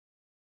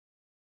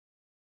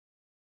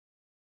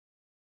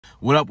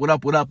What up, what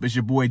up, what up? It's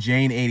your boy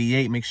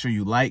Jane88. Make sure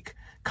you like,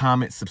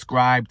 comment,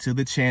 subscribe to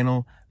the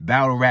channel.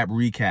 Battle rap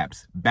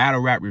recaps,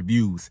 battle rap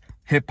reviews,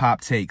 hip-hop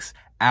takes,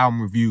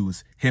 album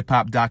reviews,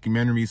 hip-hop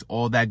documentaries,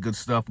 all that good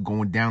stuff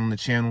going down on the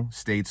channel.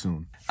 Stay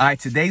tuned. All right,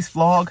 today's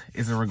vlog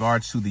is in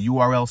regards to the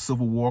URL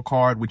Civil War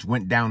card, which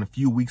went down a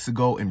few weeks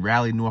ago in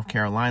Raleigh, North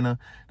Carolina.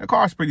 The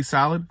card's pretty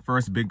solid.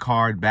 First big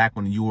card back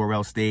on the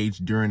URL stage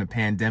during the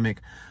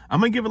pandemic. I'm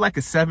going to give it like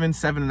a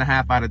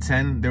 7.5 out of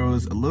 10. There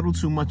was a little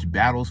too much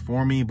battles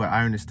for me, but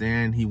I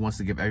understand he wants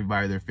to give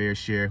everybody their fair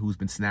share who's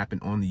been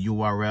snapping on the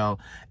URL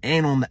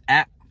and on the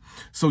app.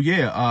 So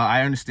yeah,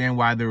 I understand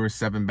why there were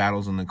 7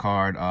 battles on the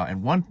card.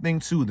 And one thing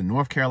too, the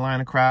North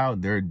Carolina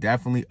crowd, they're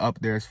definitely up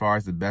there as far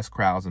as the best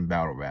crowds in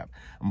battle rap.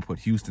 I'm gonna put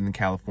Houston and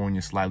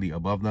California slightly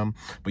above them.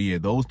 But yeah,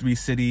 those 3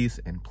 cities,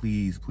 and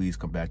please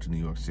come back to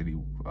New York City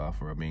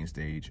for a main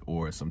stage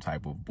or some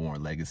type of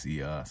Born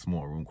Legacy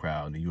small room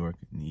crowd. New York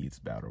needs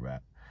battle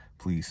rap.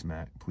 Please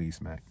smack, please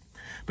smack.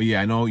 But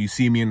yeah, I know you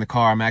see me in the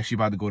car. I'm actually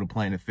about to go to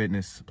Planet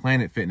Fitness,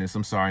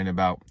 I'm sorry, in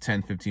about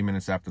 10-15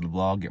 minutes after the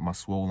vlog, get my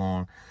swole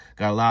on.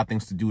 Got a lot of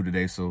things to do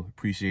today, so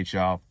appreciate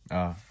y'all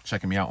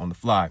checking me out on the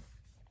fly.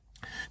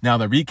 Now,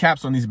 the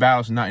recaps on these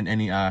battles are not in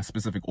any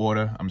specific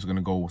order. I'm just going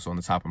to go what's on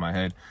the top of my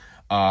head.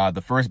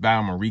 The first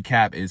battle I'm going to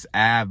recap is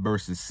Av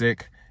versus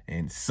Sick.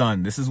 And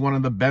son, this is one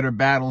of the better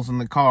battles on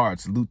the card.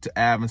 Salute to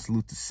Av and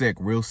salute to Sick.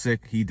 Real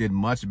Sick, he did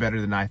much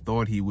better than I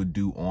thought he would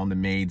do on the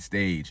main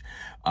stage.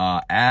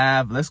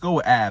 Av, let's go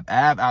with Av.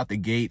 Av out the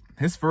gate.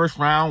 His first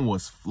round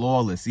was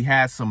flawless. He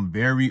had some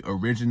very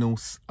original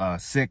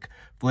Sick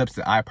flips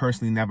that I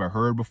personally never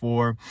heard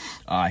before.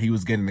 He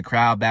was getting the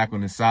crowd back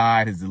on his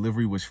side. His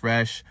delivery was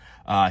fresh.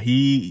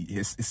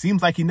 It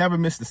seems like he never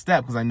missed a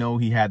step because I know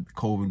he had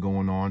COVID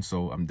going on.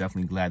 So I'm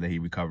definitely glad that he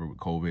recovered with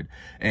COVID.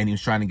 And he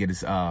was trying to get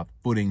his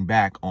footing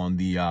back on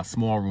the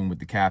small room with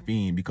the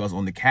caffeine, because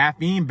on the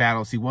caffeine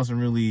battles, he wasn't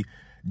really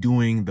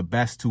doing the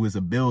best to his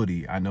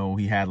ability. I know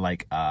he had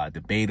like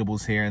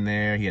debatables here and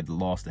there. He had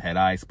lost to Head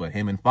Ice, but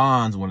him and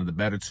Fonz, one of the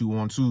better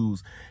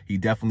 2-on-2s, he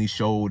definitely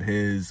showed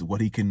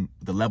the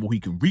level he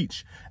can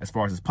reach as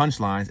far as his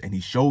punchlines, and he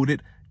showed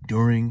it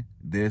during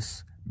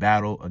this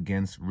battle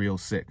against Real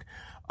Sick.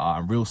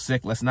 Real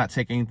Sick, let's not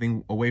take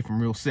anything away from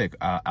Real Sick.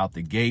 Out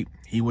the gate,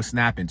 he was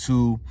snapping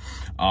too.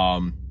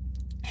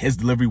 His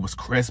delivery was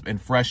crisp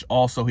and fresh.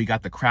 Also, he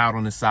got the crowd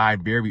on his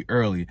side very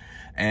early,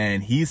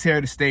 and he's here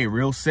to stay.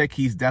 Real Sick,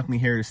 he's definitely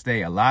here to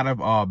stay. A lot of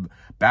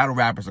battle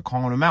rappers are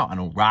calling him out. I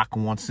know Rock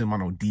wants him. I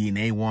know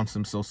DNA wants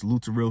him. So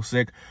salute to Real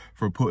Sick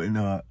for putting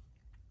a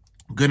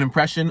good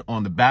impression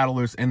on the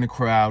battlers in the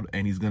crowd,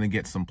 and he's going to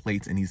get some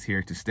plates, and he's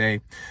here to stay.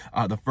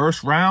 The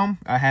first round,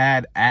 I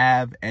had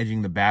Av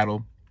edging the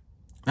battle.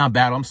 Av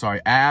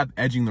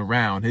edging the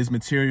round. His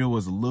material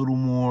was a little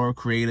more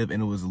creative,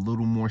 and it was a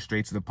little more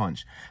straight to the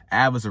punch.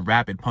 Av is a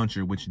rapid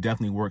puncher, which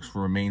definitely works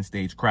for a main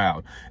stage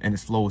crowd, and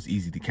his flow is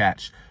easy to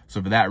catch.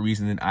 So for that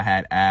reason, I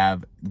had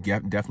Av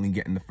definitely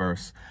getting the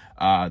first.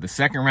 The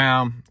second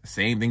round,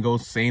 same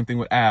thing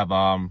with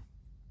Av.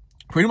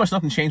 Pretty much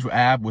nothing changed with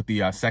Av with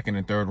the second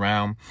and third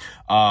round.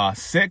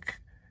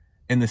 Sick,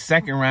 in the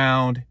second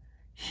round,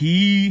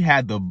 he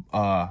had the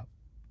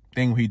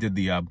thing where he did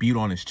the beat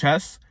on his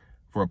chest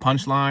for a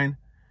punchline.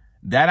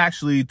 That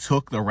actually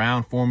took the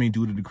round for me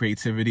due to the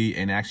creativity,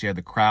 and actually had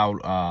the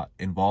crowd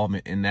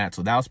involvement in that.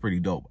 So that was pretty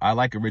dope. I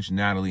like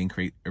originality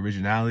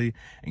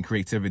and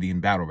creativity in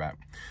battle rap.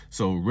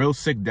 So Real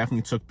Sick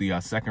definitely took the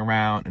second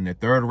round. And the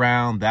third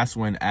round, that's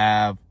when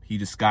Av, he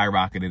just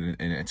skyrocketed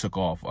and it took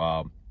off.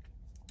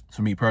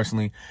 For me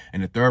personally,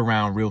 in the third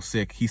round, Real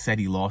Sick, he said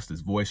he lost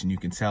his voice, and you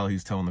can tell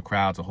he's telling the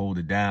crowd to hold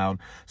it down.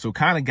 So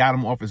kind of got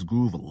him off his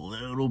groove a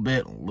little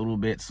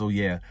bit. So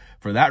yeah,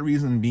 for that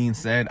reason being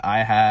said, I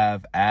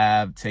have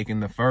Av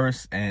taking the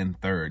first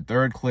and third.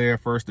 Third clear,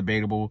 first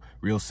debatable.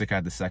 Real Sick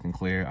had the second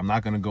clear. I'm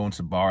not going to go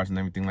into bars and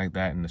everything like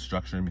that in the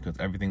structure because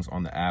everything's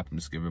on the app. I'm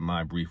just giving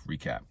my brief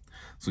recap.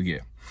 So yeah,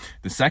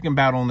 the second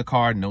battle on the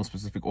card, no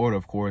specific order,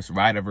 of course,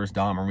 Ryder versus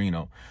Don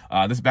Marino.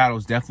 This battle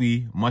is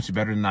definitely much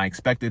better than I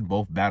expected.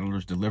 Both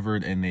battlers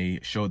delivered, and they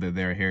showed that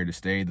they're here to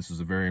stay. This is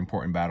a very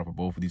important battle for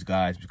both of these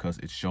guys because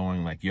it's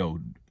showing like, yo,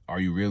 are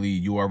you really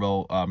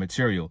URL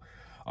material?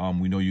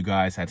 We know you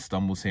guys had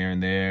stumbles here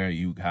and there.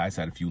 You guys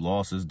had a few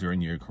losses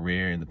during your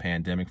career in the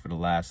pandemic for the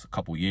last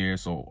couple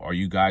years. So are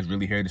you guys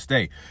really here to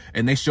stay?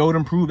 And they showed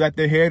and proved that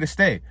they're here to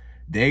stay.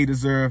 They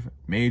deserve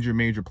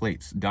major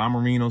plates. Don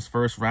Marino's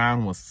first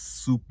round was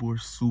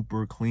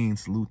super clean.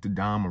 Salute to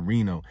Don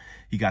Marino.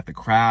 He got the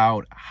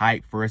crowd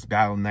hype. First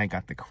battle night,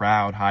 got the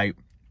crowd hype.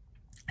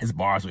 His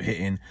bars were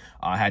hitting.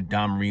 Had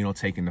Don Marino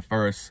taking the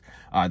first.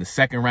 The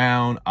second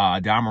round,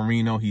 Don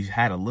Marino, he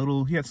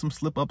had some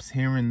slip-ups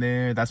here and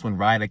there. That's when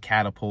Ryder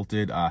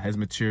catapulted. His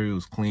material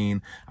was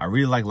clean. I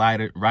really like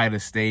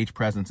Ryder's stage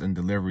presence and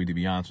delivery, to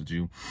be honest with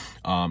you.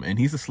 And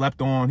he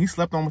slept on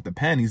with the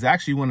pen. He's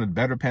actually one of the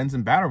better pens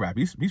in battle rap.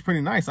 He's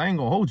pretty nice. I ain't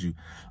gonna hold you.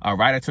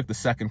 Ryder took the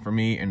second for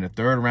me. In the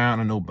third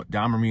round, I know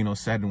Don Marino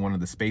said in one of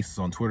the spaces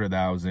on Twitter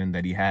that I was in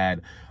that he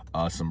had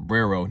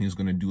sombrero, and he was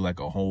going to do like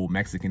a whole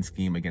Mexican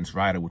scheme against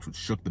Ryder, which would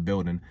shook the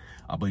building,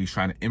 but he's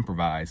trying to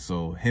improvise.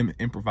 So him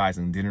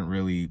improvising didn't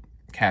really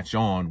catch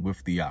on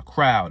with the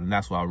crowd, and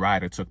that's why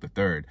Ryder took the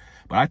third.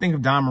 But I think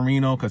of Don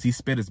Marino, because he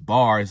spit his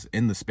bars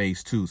in the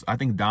space too. So I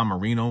think Don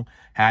Marino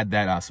had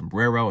that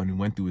sombrero and he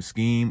went through his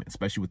scheme,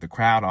 especially with the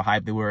crowd, how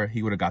hyped they were,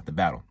 he would have got the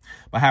battle.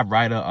 But I have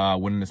Ryder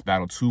winning this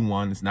battle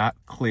 2-1. It's not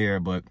clear,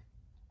 but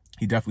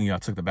he definitely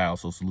took the battle,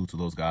 so salute to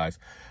those guys.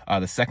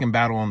 The second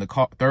battle on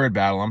the third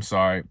battle,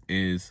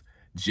 is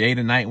Jay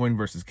the Nightwing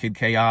versus Kid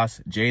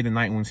Chaos. Jay the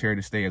Nightwing's here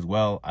to stay as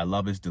well. I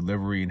love his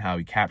delivery and how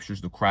he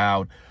captures the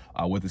crowd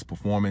with his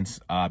performance,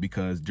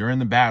 because during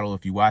the battle,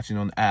 if you're watching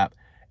on the app,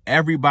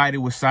 everybody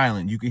was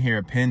silent. You can hear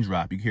a pin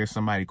drop. You can hear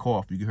somebody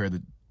cough. You can hear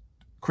the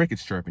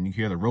crickets chirping. You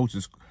can hear the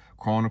roaches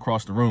crawling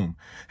across the room.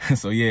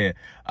 So yeah,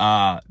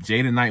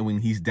 Jay the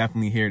Nightwing, he's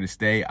definitely here to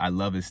stay. I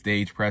love his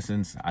stage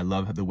presence. I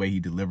love the way he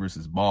delivers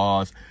his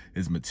bars,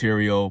 his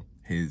material,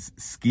 his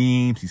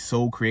schemes. He's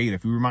so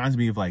creative. He reminds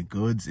me of like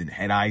Goods and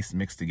Head Ice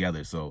mixed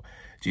together. So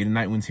Jay the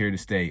Nightwing's here to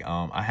stay.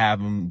 I have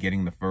him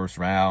getting the first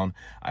round.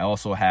 I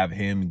also have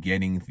him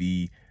getting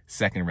the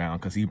second round,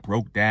 because he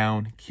broke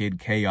down Kid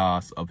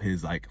Chaos of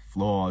his like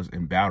flaws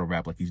in battle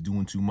rap. Like, he's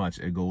doing too much.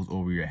 It goes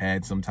over your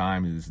head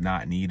sometimes. It's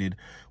not needed,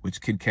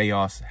 which Kid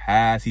Chaos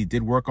he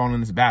did work on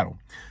in this battle.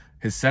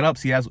 His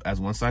setups, he has, as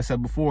once I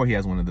said before, he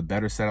has one of the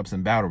better setups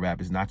in battle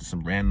rap. It's not just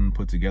some random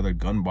put together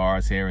gun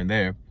bars here and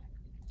there.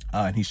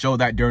 And he showed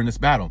that during this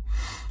battle.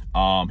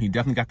 He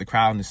definitely got the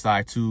crowd on his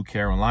side too,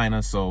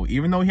 Carolina. So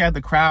even though he had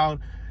the crowd,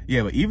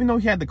 even though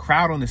he had the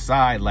crowd on his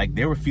side, like,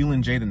 they were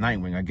feeling Jay the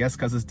Nightwing. I guess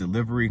because his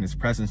delivery and his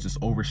presence just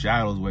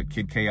overshadows what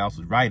Kid Chaos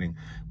was writing,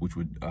 which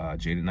would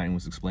Jay the Nightwing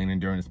was explaining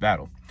during this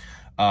battle.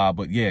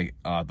 But yeah,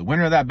 the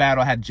winner of that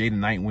battle had Jay the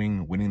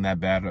Nightwing winning that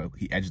battle.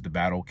 He edged the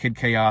battle. Kid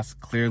Chaos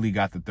clearly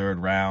got the third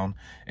round,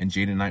 and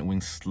Jay the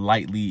Nightwing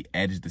slightly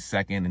edged the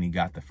second, and he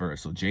got the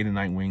first. So Jay the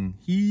Nightwing,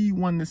 he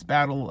won this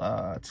battle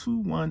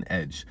 2-1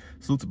 edge.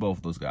 Salute to both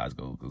of those guys,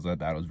 because that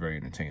battle was very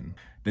entertaining.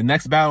 The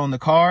next battle on the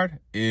card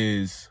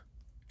is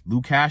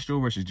Lou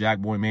Castro versus Jack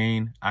Boy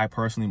Maine. I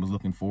personally was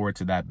looking forward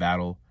to that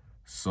battle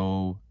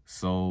so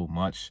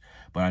much,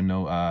 but I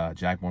know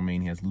Jack Boy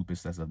Maine, he has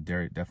lupus. That's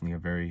definitely a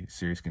very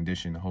serious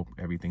condition. I hope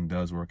everything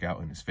does work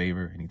out in his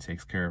favor and he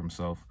takes care of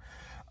himself.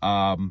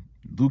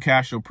 Lou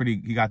Castro,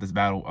 he got this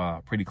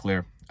battle pretty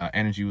clear.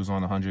 Energy was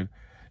on 100.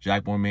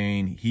 Jack Boy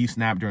Maine, he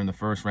snapped during the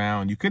first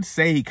round. You could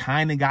say he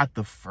kind of got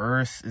the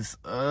first. It's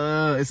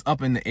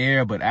up in the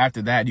air, but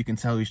after that, you can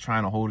tell he's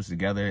trying to hold us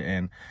together,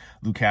 and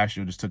Lou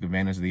Castro just took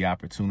advantage of the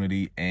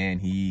opportunity,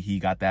 and he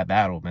got that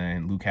battle,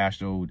 man. Lou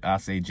Castro, I'll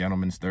say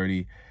gentleman's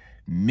 30.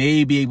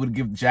 May be able to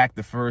give Jack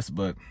the first,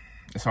 but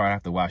it's hard. I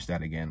have to watch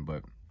that again,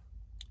 but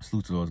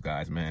salute to those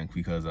guys, man,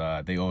 because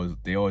they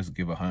always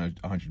give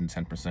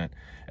 110%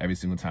 every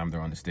single time they're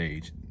on the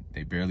stage.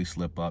 They barely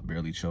slip up,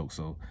 barely choke.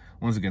 So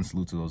once again,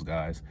 salute to those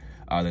guys.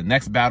 The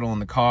next battle on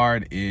the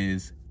card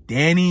is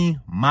Danny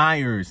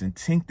Myers and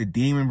Tink the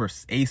Demon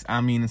versus Ace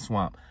Amin and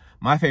Swamp.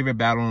 My favorite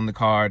battle on the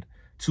card.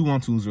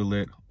 2-on-2s are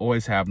lit.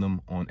 Always have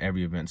them on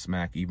every event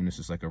Smack. Even if it's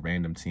just like a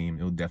random team,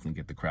 it'll definitely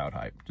get the crowd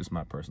hype. Just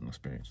my personal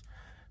experience.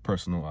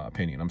 Personal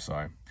opinion, I'm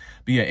sorry.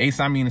 But yeah, Ace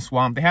Amin and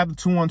Swamp, they have the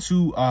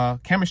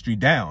 2-on-2 chemistry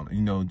down.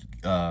 You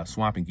know,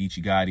 Swamp and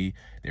Geechee Gotti,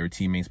 they were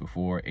teammates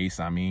before. Ace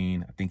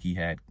Amin, I think he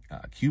had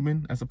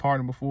Cuban as a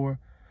partner before.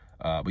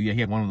 But yeah,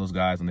 he had one of those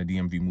guys on the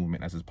DMV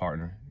movement as his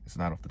partner. It's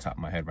not off the top of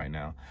my head right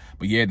now.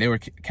 But yeah, they were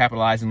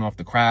capitalizing off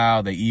the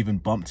crowd. They even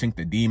bumped Tink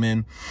the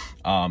Demon.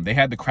 They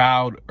had the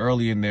crowd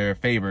early in their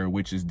favor,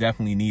 which is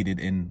definitely needed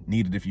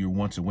if you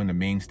want to win the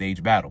main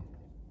stage battle.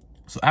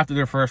 So after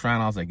their first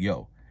round, I was like,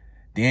 yo,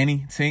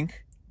 Danny, Tink,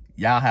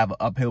 y'all have an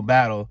uphill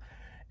battle.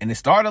 And it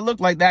started to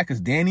look like that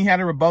because Danny had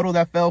a rebuttal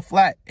that fell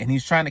flat, and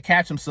he's trying to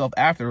catch himself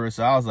afterwards.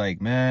 So I was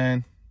like,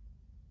 man,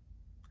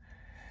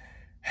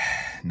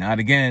 not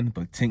again.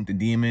 But Tink the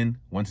Demon,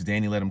 once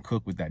Danny let him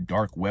cook with that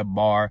dark web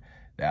bar,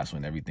 that's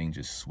when everything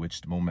just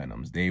switched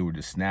momentums. They were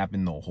just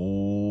snapping the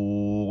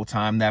whole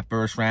time that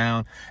first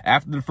round.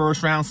 After the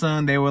first round,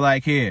 son, they were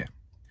like, here,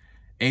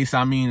 Ace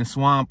Amin and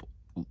Swamp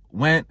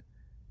went.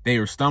 They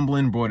were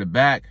stumbling, brought it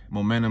back.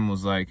 Momentum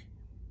was like,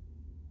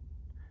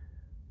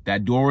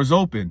 that door was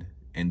opened,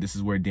 and this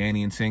is where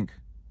Danny and Tink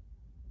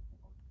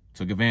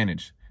took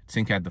advantage.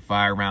 Tink had the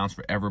fire rounds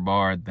for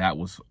Everbar. That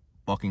was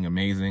fucking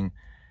amazing.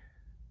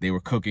 They were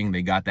cooking.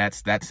 They got that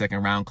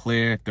second round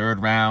clear. Third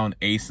round,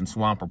 Ace and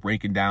Swamp are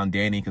breaking down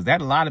Danny because they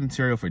had a lot of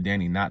material for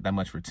Danny, not that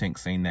much for Tink,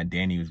 saying that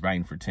Danny was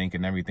writing for Tink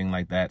and everything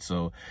like that.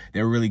 So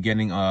they were really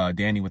getting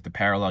Danny with the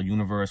parallel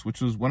universe,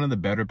 which was one of the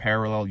better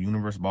parallel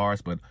universe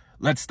bars. But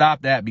let's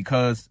stop that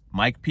because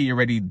Mike P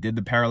already did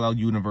the parallel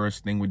universe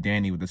thing with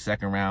Danny with the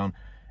second round.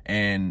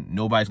 And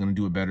nobody's going to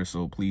do it better,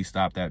 so please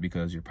stop that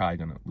because you're probably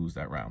going to lose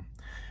that round.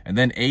 And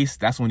then Ace,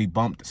 that's when he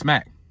bumped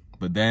Smack.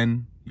 But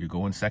then you're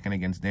going second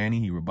against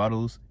Danny. He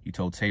rebuttals. He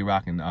told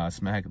Tay-Rock and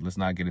Smack, let's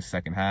not get his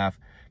second half.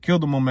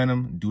 Killed the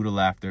momentum, due to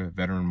laughter,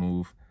 veteran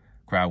move.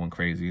 crowd went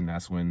crazy, and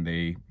that's when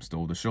they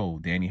stole the show.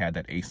 Danny had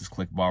that Aces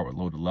Click bar with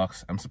Low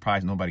Deluxe. I'm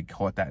surprised nobody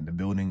caught that in the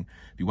building.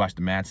 If you watch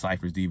the Mad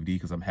Cyphers DVD,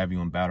 because I'm heavy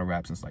on battle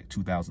rap since like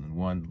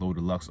 2001, Low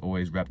Deluxe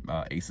always rep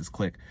Aces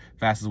Click.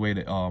 Fastest way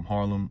to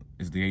Harlem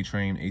is the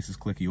A-Train. Aces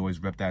Click, he always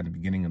rep that in the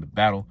beginning of the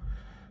battle.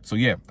 So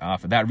yeah,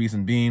 for that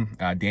reason being,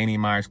 Danny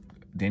Myers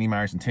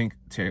and Tink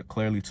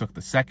clearly took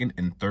the second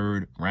and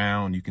third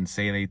round. You can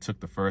say they took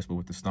the first, but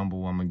with the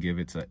stumble, I'm going to give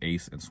it to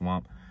Ace and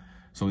Swamp.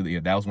 So yeah,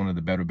 that was one of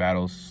the better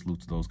battles.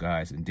 Salute to those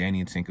guys. And Danny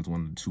and Tink is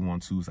one of the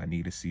 2-on-2s I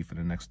need to see for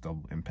the next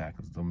Double Impact,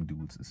 because them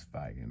dudes is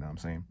fire, you know what I'm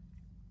saying?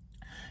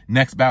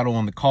 Next battle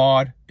on the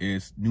card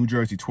is New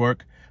Jersey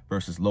Twork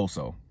versus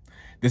Loso.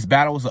 This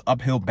battle was an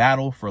uphill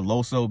battle for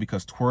Loso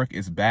because Twork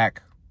is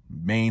back,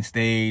 main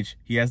stage.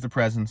 He has the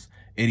presence,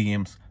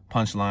 idioms,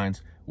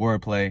 punchlines,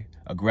 wordplay,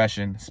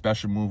 aggression,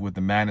 special move with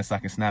the madness I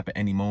can snap at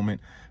any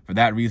moment. For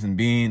that reason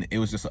being, it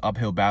was just an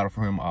uphill battle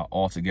for him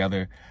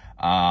altogether.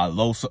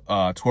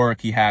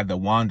 Twork, he had the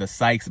Wanda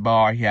Sykes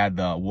bar. He had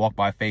the walk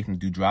by faith and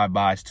do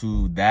drive-bys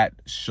too. That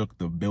shook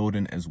the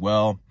building as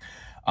well.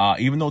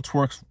 Even though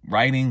Twork's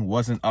writing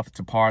wasn't up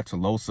to par to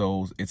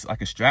Loso's, it's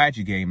like a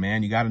strategy game,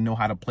 man. You got to know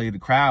how to play the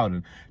crowd.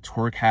 And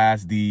Twork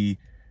has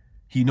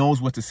he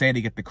knows what to say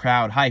to get the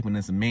crowd hype, and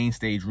it's a main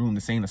stage room.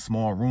 This ain't a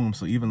small room.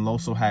 So even though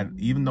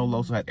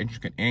Loso had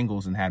intricate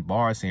angles and had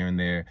bars here and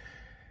there,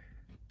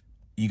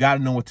 you got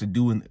to know what to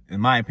do. In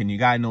my opinion, you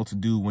got to know what to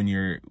do when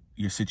your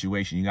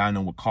situation. You got to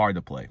know what card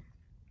to play.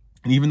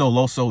 And even though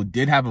Loso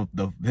did have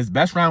his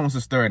best round was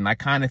his third, and I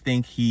kind of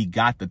think he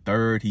got the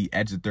third. He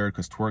edged the third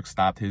because Twork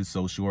stopped his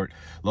so short.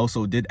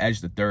 Loso did edge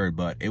the third,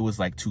 but it was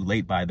like too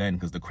late by then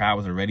because the crowd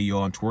was already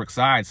on Twork's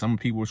side. Some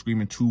people were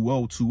screaming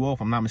 2-0, 2-0,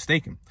 if I'm not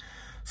mistaken.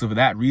 So for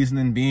that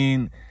reasoning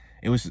being,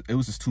 it was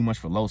just too much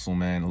for Loso,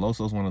 man.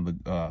 Loso's one of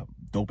the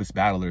dopest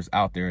battlers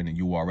out there in the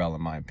URL,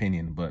 in my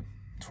opinion. But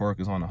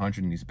Twork is on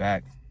 100 and he's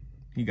back.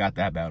 He got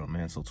that battle,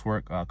 man. So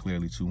Twork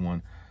clearly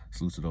 2-1.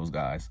 Salute to those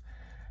guys.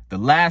 The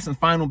last and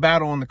final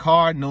battle on the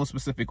card, no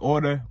specific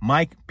order,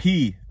 Mike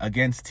P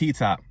against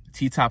T-Top.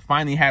 T-Top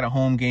finally had a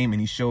home game, and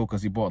he showed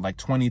because he brought like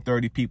 20,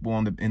 30 people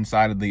on the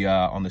inside of the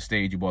on the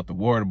stage. He brought the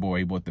water boy,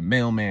 he brought the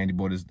mailman, he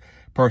brought his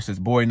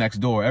boy next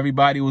door.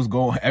 Everybody was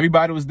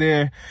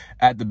there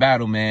at the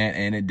battle, man,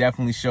 and it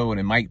definitely showed.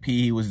 And Mike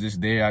P, he was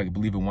just there, I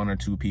believe, with 1 or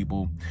 2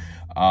 people.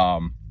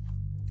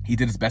 He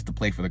did his best to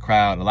play for the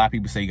crowd. A lot of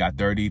people say he got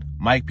 30'd.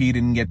 Mike P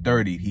didn't get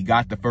 30'd. He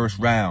got the first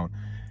round.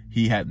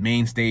 He had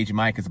main stage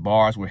Mike. His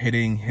bars were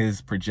hitting.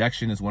 His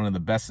projection is one of the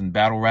best in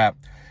battle rap.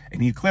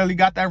 And he clearly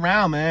got that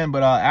round, man.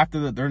 But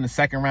during the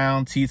second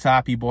round,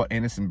 T-Top, he bought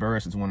Anderson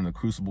Burris as one of the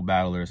crucible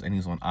battlers. And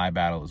he's on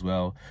iBattle as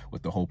well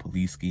with the whole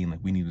police scheme. Like,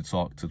 we need to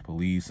talk to the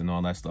police and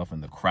all that stuff.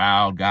 And the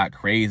crowd got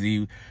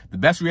crazy. The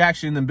best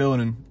reaction in the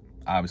building,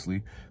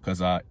 obviously,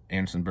 because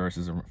Anderson Burris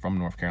is from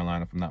North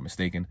Carolina, if I'm not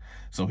mistaken.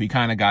 So he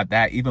kind of got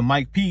that. Even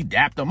Mike P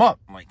dapped him up.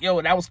 I'm like, yo,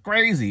 that was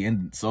crazy.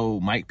 And so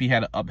Mike P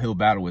had an uphill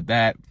battle with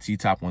that.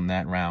 T-Top won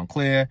that round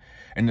clear.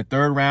 In the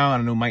third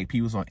round, I know Mike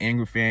P was on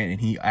Angry Fan, and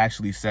he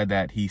actually said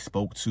that he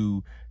spoke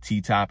to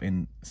T-Top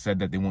and said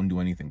that they wouldn't do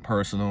anything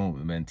personal.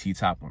 And then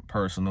T-Top went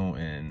personal,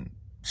 and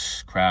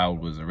crowd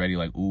was already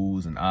like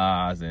oohs and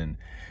ahs, and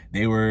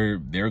they were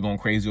going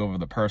crazy over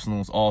the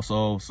personals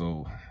also.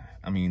 So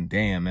I mean,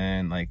 damn,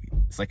 man, like,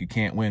 it's like you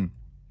can't win.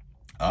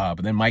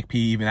 But then Mike P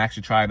even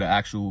actually tried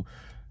to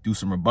do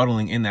some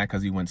rebuttaling in that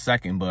because he went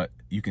second, but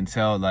you can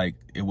tell, like,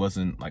 it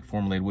wasn't, like,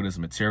 formulated with his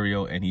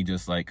material, and he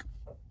just, like,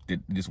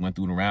 just went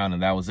through the round,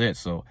 and that was it.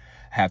 So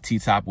have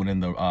T-Top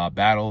winning the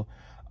battle,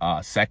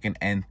 second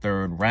and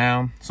third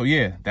round. So,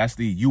 yeah, that's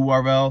the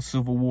URL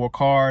Civil War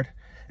card.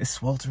 It's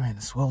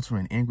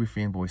sweltering, Angry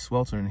Fanboy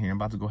sweltering here. I'm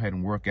about to go ahead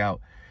and work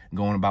out,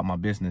 going about my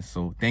business.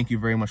 So thank you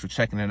very much for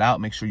checking it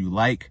out. Make sure you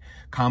like,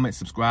 comment,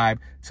 subscribe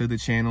to the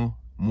channel.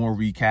 More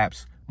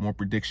recaps, more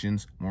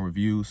predictions, more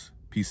reviews.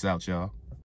 Peace out, y'all.